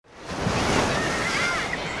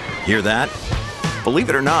Hear that?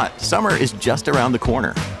 Believe it or not, summer is just around the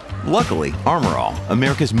corner. Luckily, Armor All,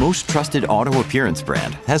 America's most trusted auto appearance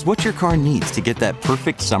brand, has what your car needs to get that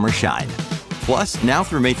perfect summer shine. Plus, now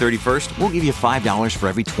through May 31st, we'll give you $5 for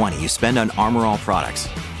every $20 you spend on Armor All products.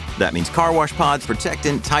 That means car wash pods,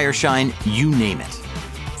 protectant, tire shine, you name it.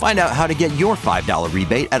 Find out how to get your $5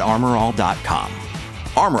 rebate at armorall.com.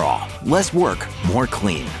 Armor All, less work, more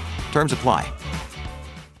clean. Terms apply.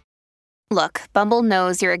 Look, Bumble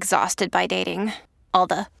knows you're exhausted by dating. All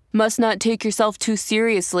the, must not take yourself too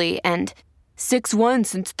seriously, and 6'1"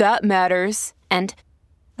 since that matters, and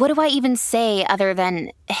what do I even say other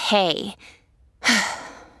than, hey?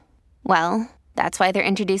 Well, that's why they're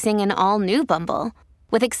introducing an all-new Bumble,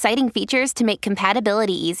 with exciting features to make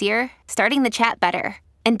compatibility easier, starting the chat better,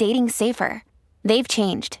 and dating safer. They've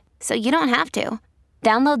changed, so you don't have to.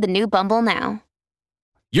 Download the new Bumble now.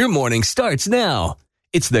 Your morning starts now.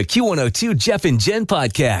 It's the Q102 Jeff and Jen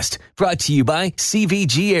podcast, brought to you by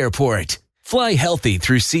CVG Airport. Fly healthy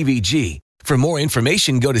through CVG. For more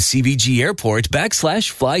information, go to CVG Airport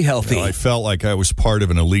 /fly healthy. I felt like I was part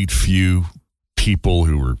of an elite few people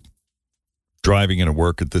who were driving into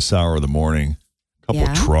work at this hour of the morning. A couple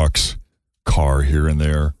of trucks, car here and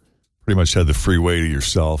there. Pretty much had the freeway to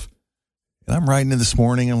yourself. And I'm riding in this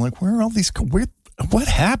morning. And I'm like, where are all these? What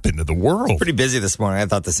happened to the world? Pretty busy this morning. I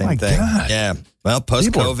thought the same thing. God. Yeah. Well,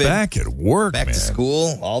 post-COVID. People are back at work, back man. to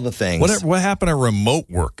school, all the things. What happened to remote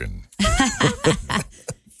working?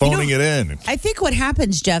 Phoning it in. I think what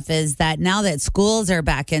happens, Jeff, is that now that schools are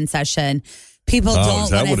back in session, people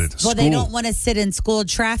they don't want to sit in school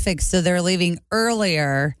traffic, so they're leaving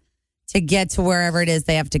earlier to get to wherever it is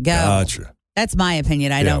they have to go. Gotcha. That's my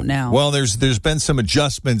opinion. I don't know. Well, there's been some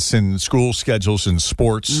adjustments in school schedules and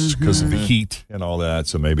sports because of the heat and all that,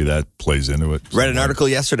 so maybe that plays into it. Read an article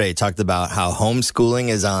yesterday, talked about how homeschooling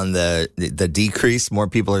is on the decrease. More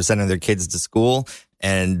people are sending their kids to school,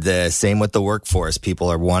 and the same with the workforce.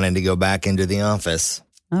 People are wanting to go back into the office.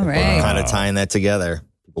 All right. Kind of tying that together.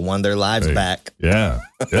 People want their lives back. Yeah.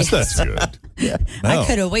 Yes, that's good. Yeah. No. I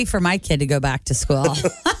couldn't wait for my kid to go back to school.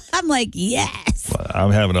 I'm like, yes.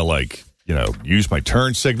 I'm having to use my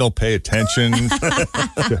turn signal, pay attention,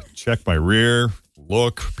 check my rear,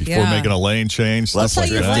 look before making a lane change. Less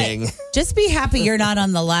drifting. Just be happy you're not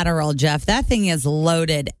on the lateral, Jeff. That thing is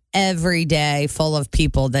loaded every day, full of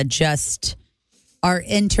people that just are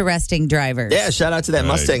interesting drivers. Yeah, shout out to that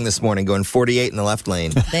Mustang this morning going 48 in the left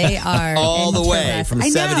lane. They are all the way from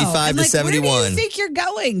 75 to 71. Where do you think you're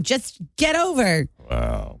going? Just get over.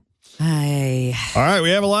 Wow. All right, we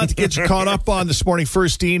have a lot to get you caught up on this morning.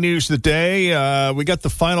 First E-News of the day. We got the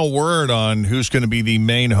final word on who's going to be the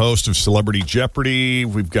main host of Celebrity Jeopardy.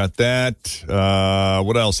 We've got that.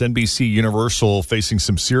 What else? NBC Universal facing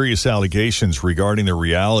some serious allegations regarding their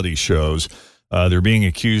reality shows. They're being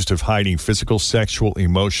accused of hiding physical, sexual,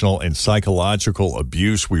 emotional, and psychological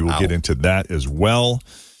abuse. We will get into that as well.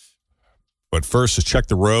 But first, let's check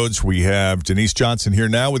the roads. We have Denise Johnson here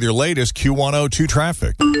now with your latest Q102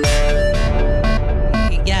 traffic.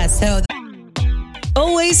 Yeah, so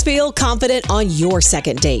always feel confident on your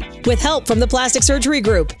second date with help from the Plastic Surgery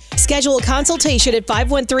Group. Schedule a consultation at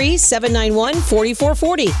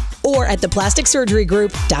 513-791-4440 or at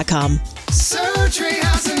theplasticsurgerygroup.com. Surgery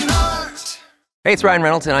has an art. Hey, it's Ryan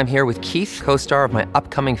Reynolds, and I'm here with Keith, co-star of my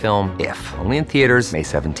upcoming film, If, only in theaters May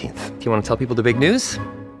 17th. Do you want to tell people the big news?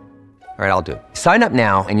 All right, I'll do it. Sign up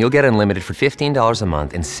now and you'll get unlimited for $15 a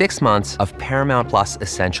month and 6 months of Paramount Plus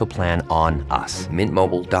Essential Plan on us.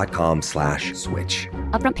 MintMobile.com/switch.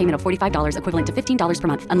 Upfront payment of $45 equivalent to $15 per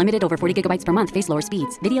month. Unlimited over 40 gigabytes per month. Face lower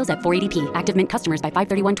speeds. Videos at 480p. Active Mint customers by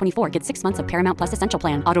 531.24 get 6 months of Paramount Plus Essential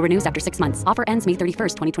Plan. Auto renews after 6 months. Offer ends May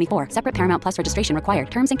 31st, 2024. Separate Paramount Plus registration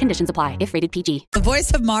required. Terms and conditions apply if rated PG. The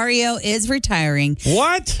voice of Mario is retiring.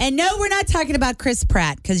 What? And no, we're not talking about Chris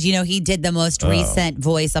Pratt because, he did the most recent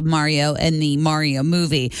voice of Mario in the Mario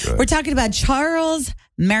movie. Good. We're talking about Charles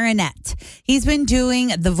Martinet. He's been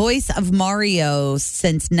doing the voice of Mario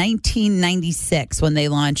since 1996 when they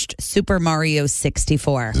launched Super Mario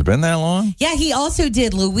 64. Has it been that long? Yeah, he also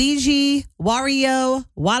did Luigi, Wario,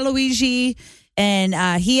 Waluigi, and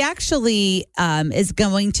he actually is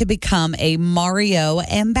going to become a Mario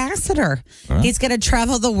ambassador. Huh? He's going to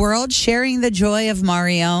travel the world sharing the joy of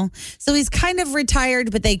Mario. So he's kind of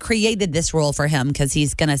retired, but they created this role for him because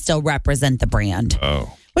he's going to still represent the brand.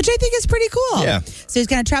 Oh. Which I think is pretty cool. Yeah. So he's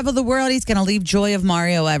going to travel the world. He's going to leave joy of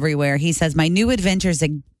Mario everywhere. He says, my new adventures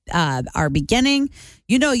are beginning.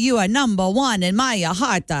 You are number one in my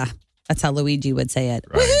heart. That's how Luigi would say it.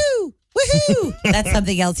 Right. Woohoo! Woohoo! That's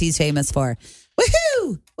something else he's famous for.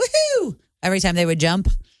 Woohoo! Woohoo! Every time they would jump.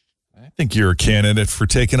 I think you're a candidate for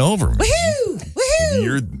taking over. Woohoo! Woohoo!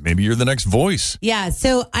 maybe you're the next voice. Yeah.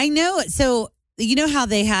 So I know. So you know how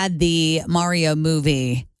they had the Mario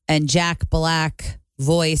movie and Jack Black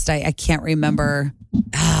voiced. I can't remember.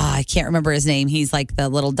 I can't remember his name. He's like the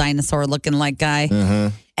little dinosaur looking like guy.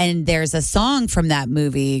 Mm-hmm. And there's a song from that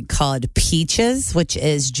movie called Peaches, which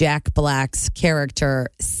is Jack Black's character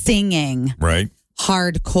singing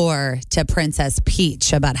hardcore to Princess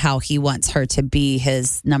Peach about how he wants her to be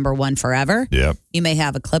his number one forever. Yep. You may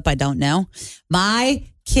have a clip. I don't know. My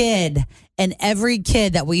kid and every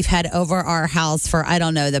kid that we've had over our house for, I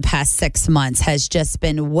don't know, the past 6 months has just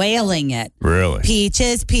been wailing it. Really?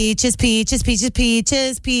 Peaches, peaches, peaches, peaches,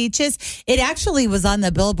 peaches, peaches. It actually was on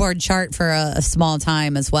the Billboard chart for a small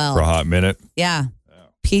time as well. For a hot minute? Yeah.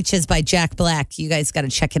 Peaches by Jack Black. You guys got to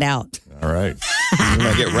check it out. All right. I'm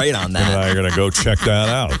going to get right on that. I'm going to go check that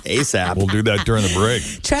out. ASAP. We'll do that during the break.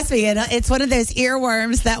 Trust me, it's one of those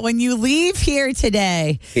earworms that when you leave here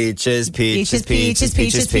today. Peaches, peaches, peaches,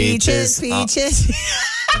 peaches, peaches.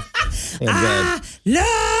 I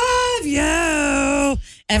love you.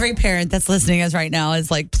 Every parent that's listening to us right now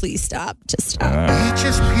is like, please stop. Just stop.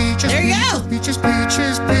 Peaches, peaches, there you go. Peaches,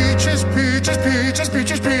 peaches, peaches, peaches, peaches,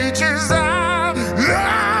 peaches, peaches. I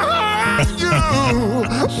love you. Oh,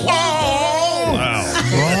 wow.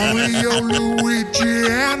 Mario, Luigi,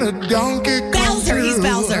 and a Donkey Kong. Bowser, he's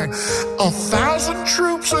Bowser. 1,000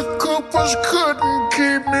 troops of Koopas couldn't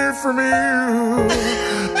keep me from you.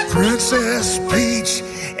 Princess Peach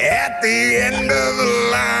at the end of the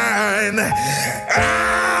line.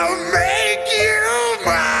 I'll make you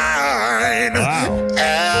mine. Wow.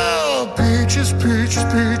 Oh, peaches, peaches,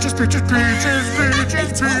 peaches, peaches, peaches,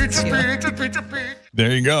 peaches, peaches, peaches, peaches, peaches.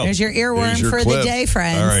 There you go. There's your earworm for clip. the day,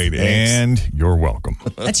 friends. All right, and you're welcome.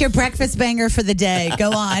 That's your breakfast banger for the day.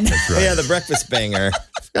 Go on. That's right. Yeah, the breakfast banger.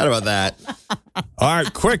 Forgot about that. All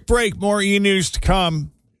right, quick break. More e-news to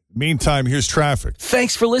come. Meantime, here's traffic.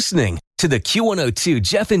 Thanks for listening to the Q102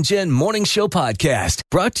 Jeff and Jen Morning Show podcast,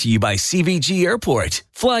 brought to you by CVG Airport.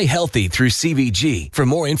 Fly healthy through CVG. For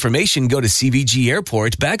more information, go to CVG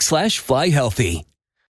Airport /fly healthy.